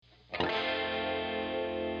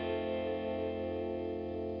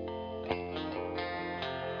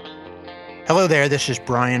Hello there, this is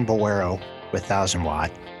Brian Boero with 1000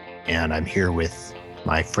 Watt, and I'm here with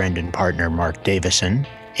my friend and partner, Marc Davison,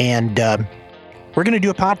 and we're going to do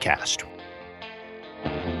a podcast.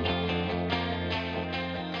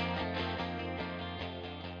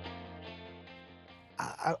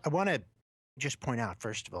 I want to just point out,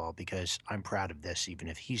 first of all, because I'm proud of this, even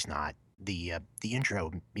if he's not, the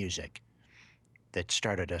intro music that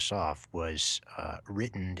started us off was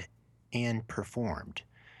written and performed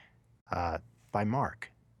uh, by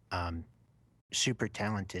Marc. Um, Super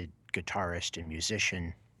talented guitarist and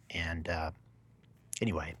musician. And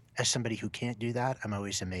anyway, as somebody who can't do that, I'm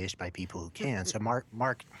always amazed by people who can. So Marc,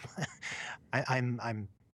 I'm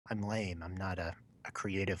lame. I'm not a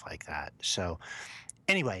creative like that. So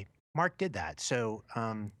anyway, Marc did that. So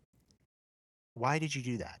why did you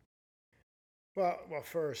do that?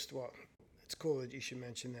 First, it's cool that you should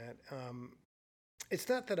mention that. It's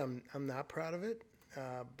not that I'm not proud of it,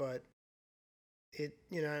 but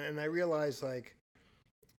and I realize like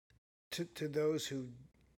to those who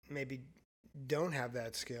maybe don't have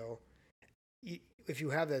that skill, if you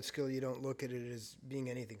have that skill, you don't look at it as being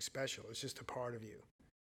anything special. It's just a part of you.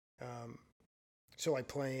 Um, so like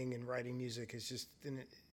playing and writing music is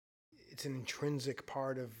it's an intrinsic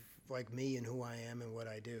part of like me and who I am and what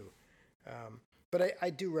I do. But I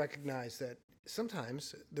do recognize that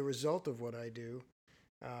sometimes the result of what I do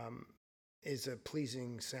um, is a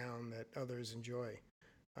pleasing sound that others enjoy.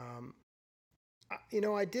 Um,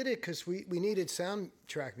 I did it because we needed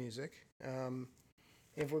soundtrack music.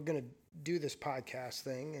 If we're going to do this podcast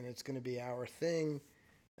thing and it's going to be our thing,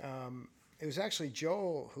 it was actually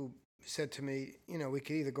Joel who said to me, we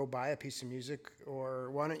could either go buy a piece of music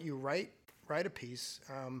or why don't you write a piece?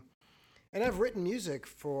 And I've written music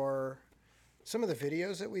for some of the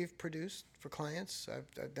videos that we've produced for clients.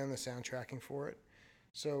 I've done the soundtracking for it.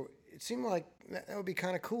 So it seemed like that would be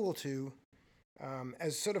kind of cool to,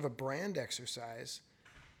 as sort of a brand exercise,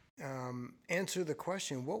 answer the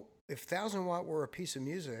question: what if 1000 Watt were a piece of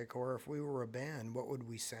music, or if we were a band, what would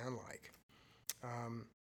we sound like? Um,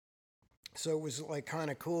 so it was like kind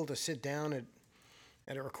of cool to sit down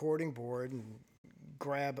at a recording board and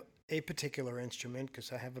grab a particular instrument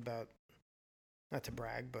because I have about, not to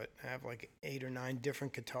brag, but I have like 8 or 9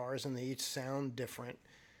 different guitars and they each sound different.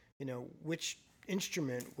 Which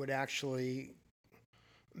instrument would actually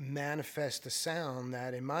manifest a sound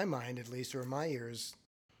that, in my mind at least, or in my ears,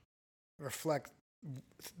 reflect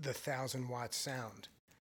the 1000 Watt sound.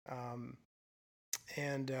 Um,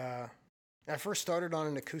 and I first started on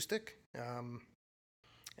an acoustic, and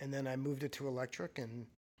then I moved it to electric and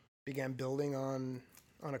began building on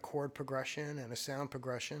a chord progression and a sound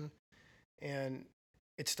progression. And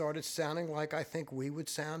it started sounding like I think we would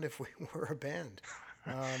sound if we were a band.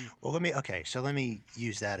 Um, Well, let me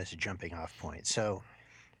use that as a jumping off point. So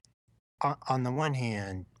on the one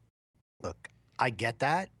hand, look, I get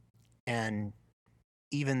that. And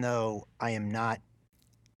even though I am not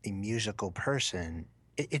a musical person,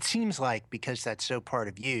 it seems like because that's so part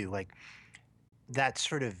of you, like that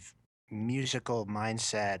sort of musical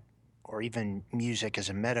mindset or even music as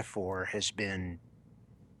a metaphor has been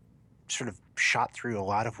sort of shot through a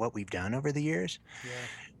lot of what we've done over the years. yeah.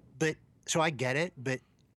 But so I get it. But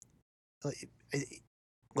uh, uh,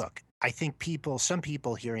 look, I think some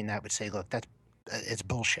people hearing that would say, look, that's it's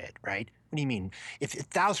bullshit, right? What do you mean? If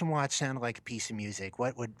 1000 Watts sounded like a piece of music,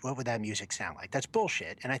 what would that music sound like? That's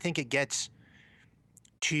bullshit. And I think it gets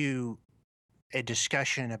to a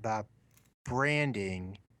discussion about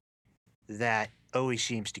branding that always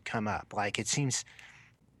seems to come up. Like it seems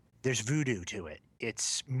there's voodoo to it.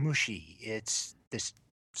 It's mushy. It's this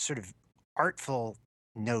sort of artful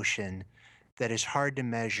notion that is hard to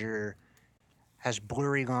measure, has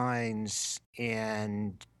blurry lines,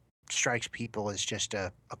 and strikes people as just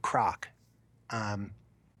a crock. Um,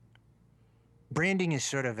 Branding is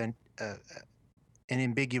sort of an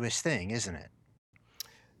ambiguous thing, isn't it?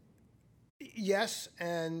 Yes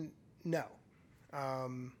and no.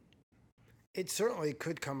 Um, it certainly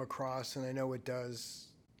could come across, and I know it does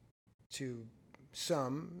to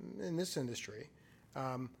some in this industry,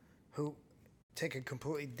 um, who take a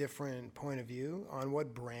completely different point of view on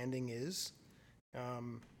what branding is.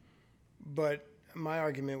 Um, but my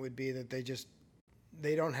argument would be that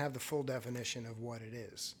they don't have the full definition of what it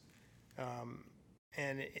is. Um,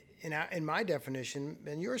 and in my definition,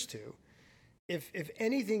 and yours too, if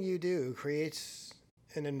anything you do creates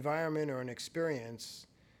an environment or an experience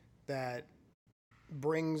that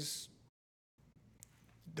brings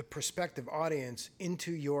the prospective audience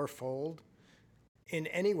into your fold in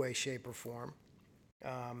any way, shape, or form,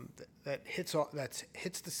 that hits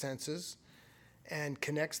the senses and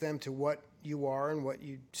connects them to what you are and what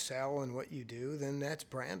you sell and what you do, then that's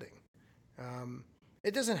branding. Um,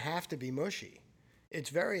 it doesn't have to be mushy. It's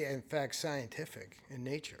very, in fact, scientific in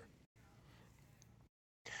nature.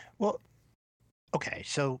 Well, okay,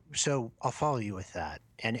 so I'll follow you with that.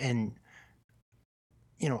 And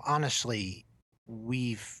honestly,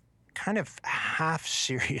 we've kind of half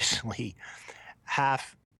seriously,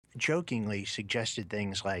 half jokingly suggested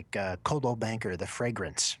things like Coldwell Banker, the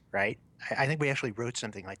fragrance, right? I think we actually wrote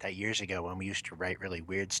something like that years ago when we used to write really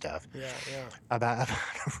weird stuff Yeah, yeah, about a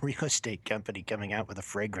real estate company coming out with a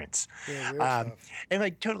fragrance. yeah, weird Um, stuff. and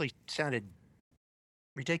like totally sounded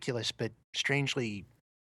ridiculous, but strangely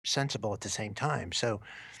sensible at the same time. So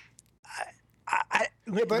Yeah,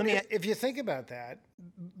 let but me, if you think about that,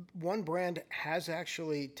 one brand has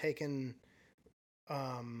actually taken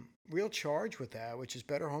real charge with that, which is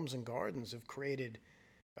Better Homes and Gardens, have created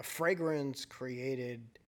a fragrance, created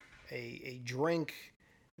a drink.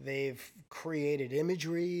 They've created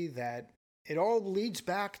imagery that it all leads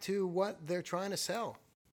back to what they're trying to sell.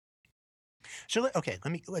 so okay,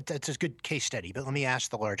 that's a good case study, but let me ask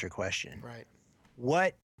the larger question. Right.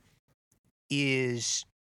 What is,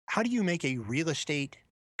 how do you make a real estate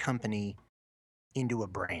company into a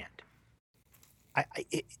brand?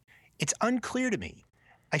 It's unclear to me.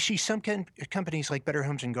 I see some companies like Better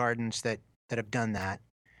Homes and Gardens that have done that.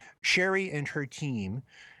 Sherry and her team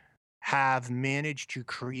have managed to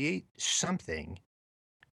create something,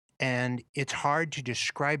 and it's hard to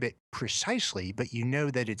describe it precisely, but you know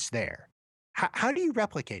that it's there. How do you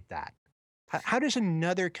replicate that? How does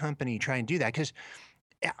another company try and do that? Because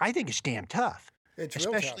I think it's damn tough, It's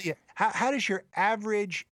real tough. especially how does your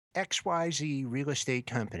average XYZ real estate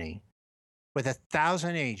company with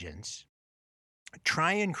 1,000 agents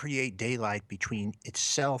try and create daylight between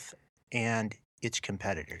itself and its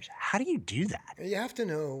competitors? How do you do that? You have to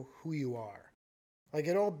know who you are. Like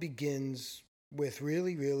it all begins with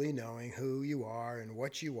really, really knowing who you are and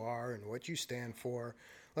what you stand for.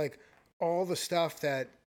 Like all the stuff that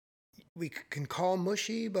we can call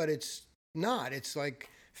mushy, but it's not. It's like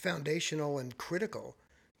foundational and critical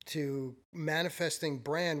to manifesting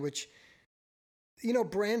brand, which,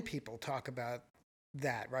 brand people talk about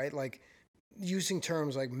that, right? Like using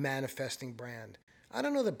terms like manifesting brand. I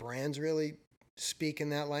don't know that brands really speak in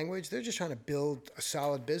that language. They're just trying to build a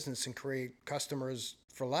solid business and create customers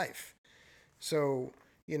for life. So,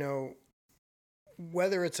 you know,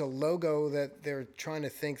 whether it's a logo that they're trying to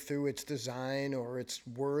think through its design or its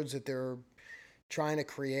words that they're trying to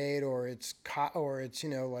create or it's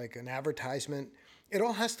like an advertisement, it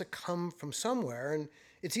all has to come from somewhere, and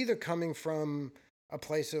it's either coming from a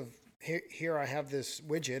place of here I have this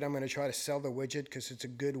widget, I'm going to try to sell the widget because it's a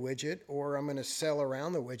good widget, or I'm going to sell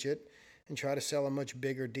around the widget and try to sell a much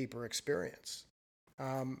bigger, deeper experience.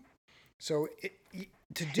 um, so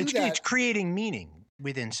to do It's that. creating meaning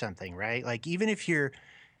within something, right? Like even if you're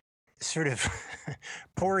sort of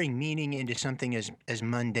pouring meaning into something as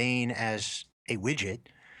mundane as a widget,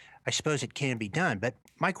 I suppose it can be done. But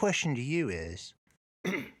my question to you is,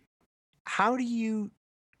 how do you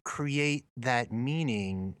create that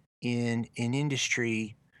meaning in an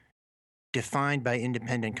industry defined by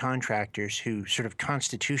independent contractors who sort of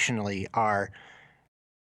constitutionally are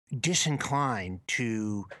disinclined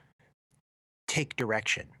to take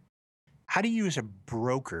direction? How do you, as a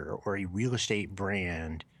broker or a real estate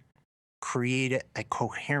brand, create a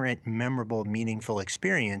coherent, memorable, meaningful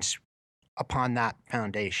experience upon that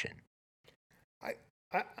foundation? I,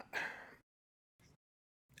 I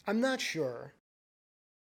I'm not sure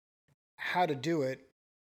how to do it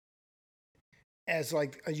as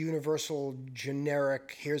like a universal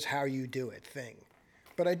generic here's how you do it thing.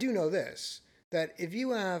 But I do know this, that if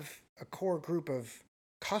you have a core group of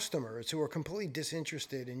customers who are completely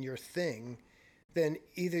disinterested in your thing, then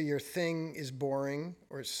either your thing is boring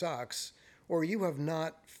or it sucks, or you have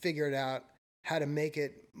not figured out how to make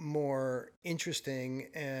it more interesting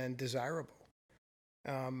and desirable.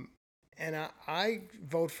 Um, and I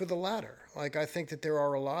vote for the latter. Like I think that there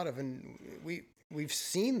are a lot of, and we've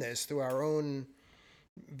seen this through our own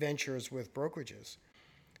ventures with brokerages,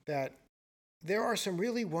 that there are some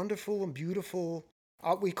really wonderful and beautiful,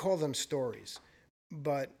 we call them stories,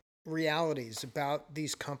 but realities about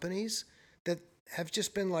these companies that have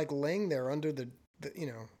just been like laying there under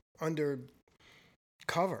under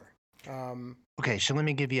cover. Um, Okay, so let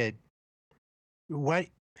me give you what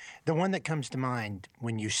the one that comes to mind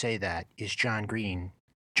when you say that is John Green.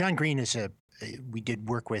 John Green is we did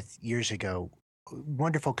work with years ago,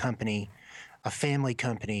 wonderful company, a family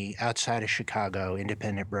company outside of Chicago,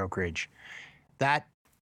 independent brokerage. That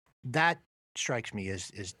that strikes me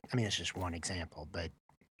as I mean, it's just one example, but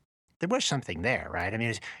there was something there, right? I mean,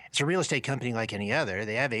 it's a real estate company like any other.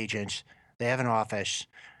 They have agents, they have an office,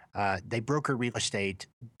 they broker real estate,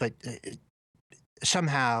 but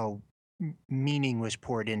somehow meaning was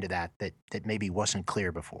poured into that maybe wasn't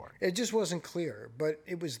clear before. It just wasn't clear, but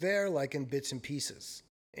it was there like in bits and pieces.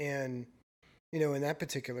 And, you know, in that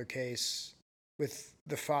particular case, with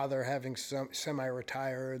the father having some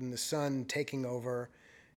semi-retired and the son taking over,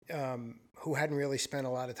 who hadn't really spent a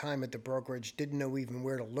lot of time at the brokerage, didn't know even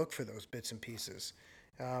where to look for those bits and pieces.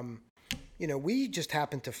 Um, you know, we just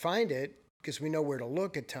happened to find it because we know where to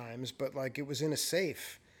look at times, but like it was in a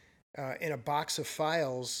safe, in a box of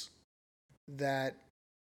files that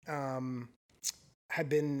um, had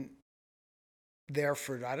been there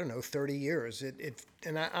for, I don't know, 30 years.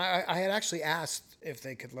 And I had actually asked if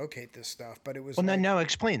they could locate this stuff, but it was Well, like, no,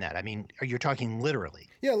 explain that. I mean, you're talking literally.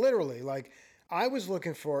 yeah, literally. Like I was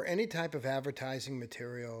looking for any type of advertising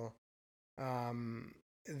material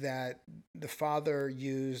that the father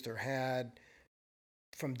used or had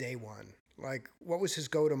from day one. Like, what was his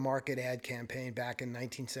go-to-market ad campaign back in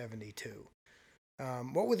 1972?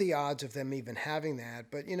 What were the odds of them even having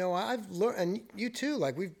that? But you know, I've learned, and you too.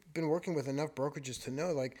 Like, we've been working with enough brokerages to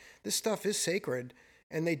know, like, this stuff is sacred,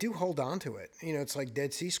 and they do hold on to it. You know, it's like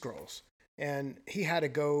Dead Sea Scrolls, and he had to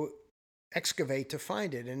go excavate to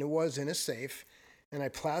find it, and it was in a safe. And I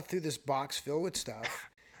plowed through this box filled with stuff,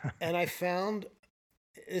 and I found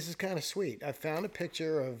this is kind of sweet. I found a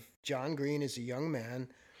picture of John Green as a young man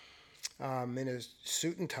in a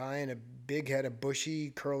suit and tie and a big head of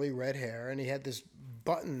bushy, curly red hair. And he had this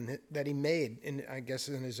button that he made, in I guess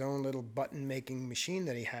in his own little button making machine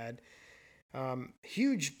that he had.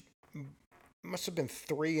 Huge, must have been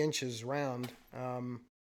 3 inches round.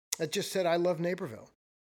 That just said, "I love Naperville."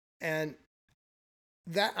 And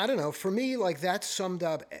that, I don't know, for me, like that summed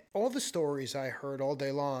up all the stories I heard all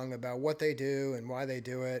day long about what they do and why they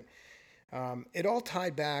do it. It all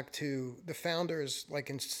tied back to the founder's like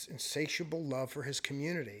insatiable love for his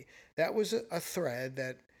community. That was a thread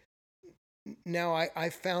that now I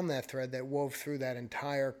found that thread that wove through that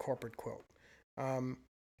entire corporate quilt. Um,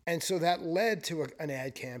 and so that led to an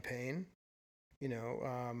ad campaign, you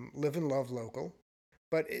know, live and love local.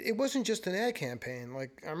 But it wasn't just an ad campaign.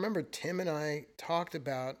 Like I remember Tim and I talked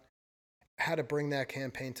about how to bring that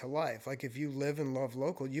campaign to life. Like if you live and love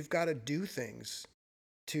local, you've got to do things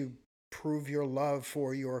to prove your love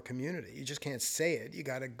for your community. You just can't say it. You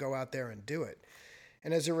got to go out there and do it.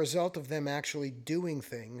 And as a result of them actually doing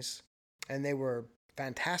things, and they were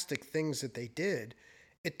fantastic things that they did,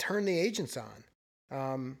 it turned the agents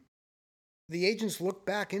on. The agents looked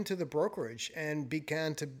back into the brokerage and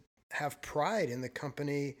began to have pride in the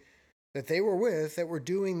company that they were with that were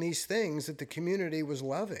doing these things that the community was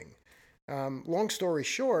loving. Long story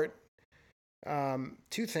short,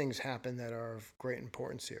 two things happen that are of great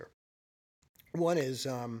importance here. One is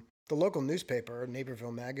the local newspaper,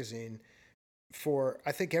 Naperville Magazine, for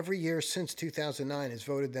I think every year since 2009 has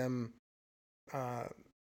voted them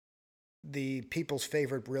the people's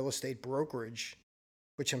favorite real estate brokerage,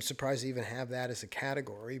 which I'm surprised they even have that as a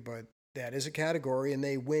category, but that is a category, and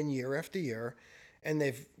they win year after year, and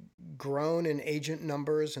they've grown in agent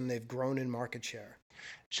numbers and they've grown in market share.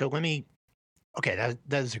 So okay,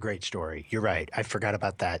 that is a great story. You're right. I forgot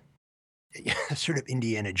about that sort of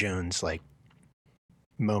Indiana Jones like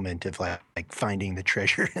moment of like finding the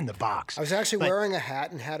treasure in the box. I was actually But wearing a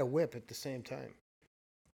hat and had a whip at the same time.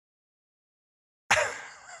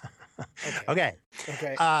 okay.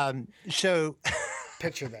 Okay. So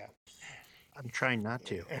Picture that. I'm trying not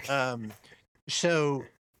to. So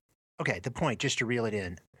okay, the point, just to reel it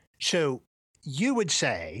in. So you would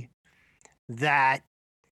say that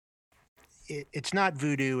it's not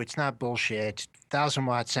voodoo, it's not bullshit. 1,000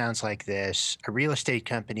 Watt sounds like this. A real estate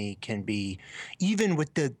company can be, even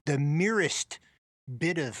with the merest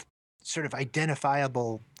bit of sort of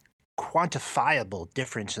identifiable, quantifiable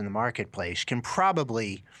difference in the marketplace, can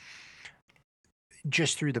probably,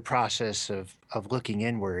 just through the process of looking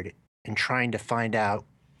inward and trying to find out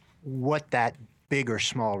what that big or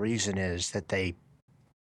small reason is that they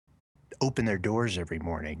open their doors every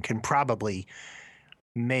morning, can probably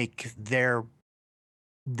make their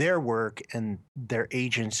work and their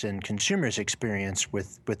agents and consumers experience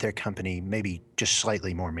with their company maybe just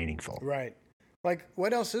slightly more meaningful. Right. Like,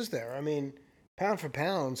 what else is there? I mean, pound for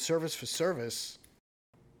pound, service for service.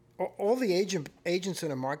 All the agents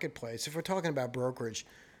in a marketplace, if we're talking about brokerage,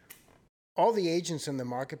 all the agents in the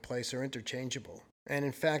marketplace are interchangeable. And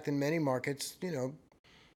in fact, in many markets, you know,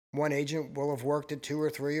 one agent will have worked at 2 or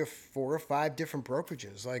 3 or 4 or 5 different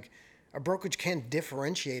brokerages. Like, a brokerage can't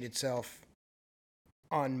differentiate itself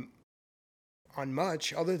on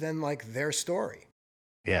much other than like their story.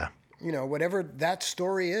 Yeah. whatever that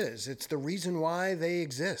story is. It's the reason why they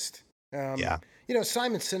exist. Yeah.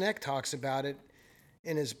 Simon Sinek talks about it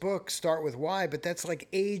in his book, Start With Why, but that's like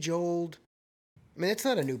age old. I mean, it's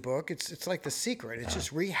not a new book. It's like The Secret. It's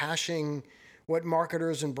just rehashing what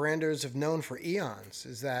marketers and branders have known for eons.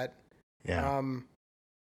 Is that, Yeah.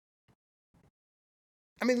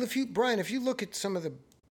 I mean, if you look at some of the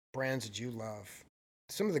brands that you love,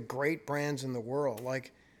 some of the great brands in the world,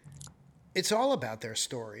 like it's all about their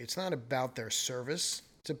story. It's not about their service.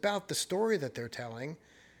 It's about the story that they're telling,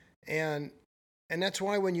 and that's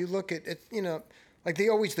why when you look at it, like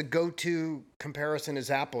the go-to comparison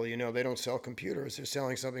is Apple. They don't sell computers; they're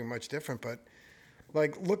selling something much different. But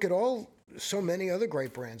like, look at so many other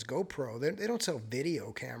great brands. GoPro, they don't sell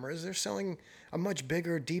video cameras; they're selling a much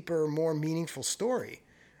bigger, deeper, more meaningful story.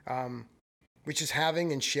 Which is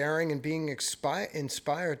having and sharing and being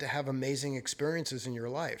inspired to have amazing experiences in your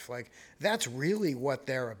life. Like, that's really what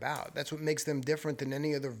they're about. That's what makes them different than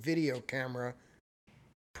any other video camera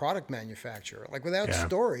product manufacturer. Like, without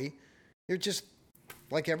story, you're just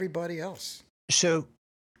like everybody else. So,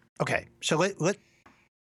 okay. So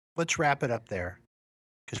let's wrap it up there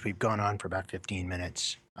because we've gone on for about 15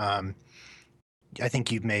 minutes. I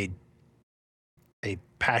think you've made a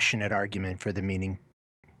passionate argument for the meaning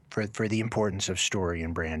for the importance of story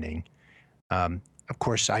and branding. Of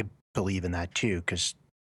course, I believe in that too because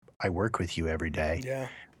I work with you every day. Yeah.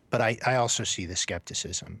 But I also see the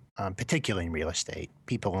skepticism, particularly in real estate.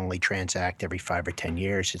 People only transact every 5 or 10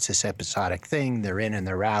 years. It's this episodic thing. They're in and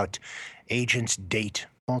they're out. Agents date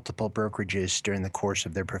multiple brokerages during the course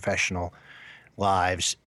of their professional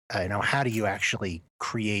lives. How do you actually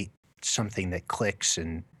create something that clicks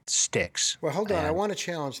and sticks? Well, hold on. I want to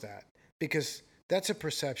challenge that because that's a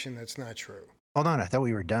perception that's not true. Hold on. I thought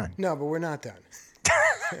we were done. No, but we're not done.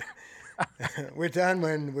 We're done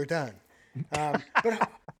when we're done. But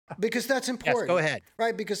because that's important. Yes, go ahead.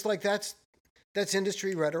 Right? Because like that's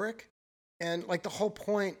industry rhetoric. And like the whole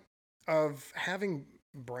point of having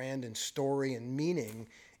brand and story and meaning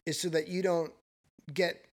is so that your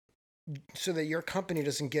company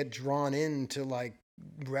doesn't get drawn into like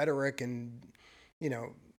rhetoric and,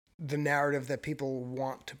 the narrative that people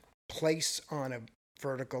want to place on a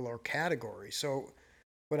vertical or category. So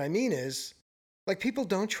what I mean is, like, people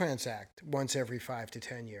don't transact once every 5 to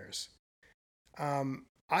 10 years.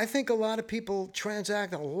 I think a lot of people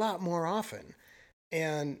transact a lot more often,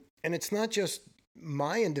 and it's not just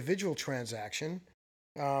my individual transaction.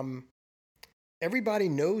 Everybody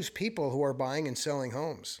knows people who are buying and selling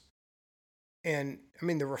homes, and I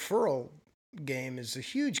mean the referral game is a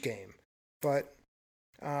huge game. But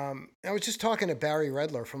I was just talking to Barry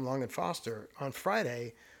Redler from Long and Foster on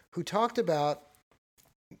Friday, who talked about,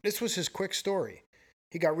 this was his quick story.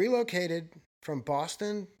 He got relocated from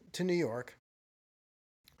Boston to New York.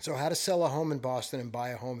 So how to sell a home in Boston and buy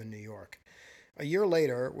a home in New York. A year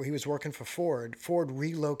later, where he was working for Ford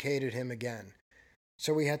relocated him again.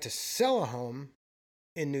 So he had to sell a home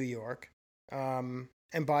in New York and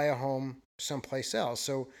buy a home someplace else.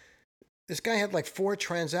 So this guy had like 4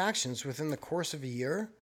 transactions within the course of a year.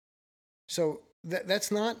 So that's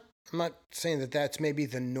not, I'm not saying that that's maybe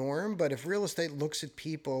the norm, but if real estate looks at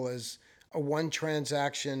people as a one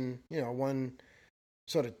transaction, one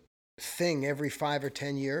sort of thing every 5 or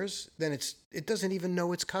 10 years, then it doesn't even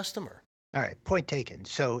know its customer. All right, point taken.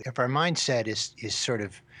 So if our mindset is sort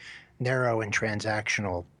of narrow and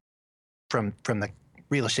transactional from the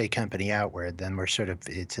real estate company outward, then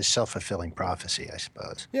it's a self-fulfilling prophecy, I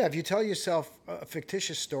suppose. Yeah, if you tell yourself a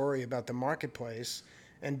fictitious story about the marketplace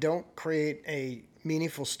and don't create a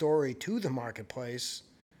meaningful story to the marketplace,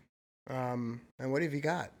 and what have you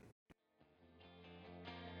got?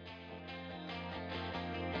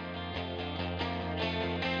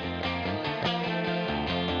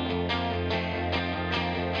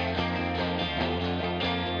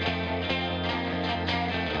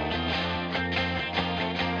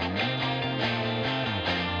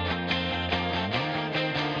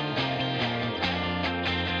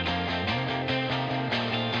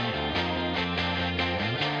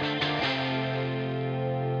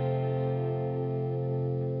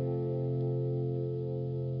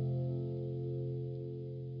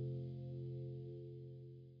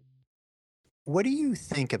 What do you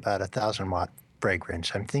think about 1,000-watt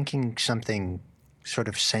fragrance? I'm thinking something sort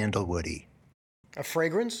of sandalwoody. A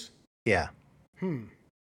fragrance? Yeah.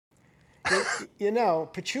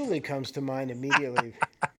 Patchouli comes to mind immediately.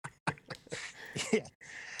 Yeah.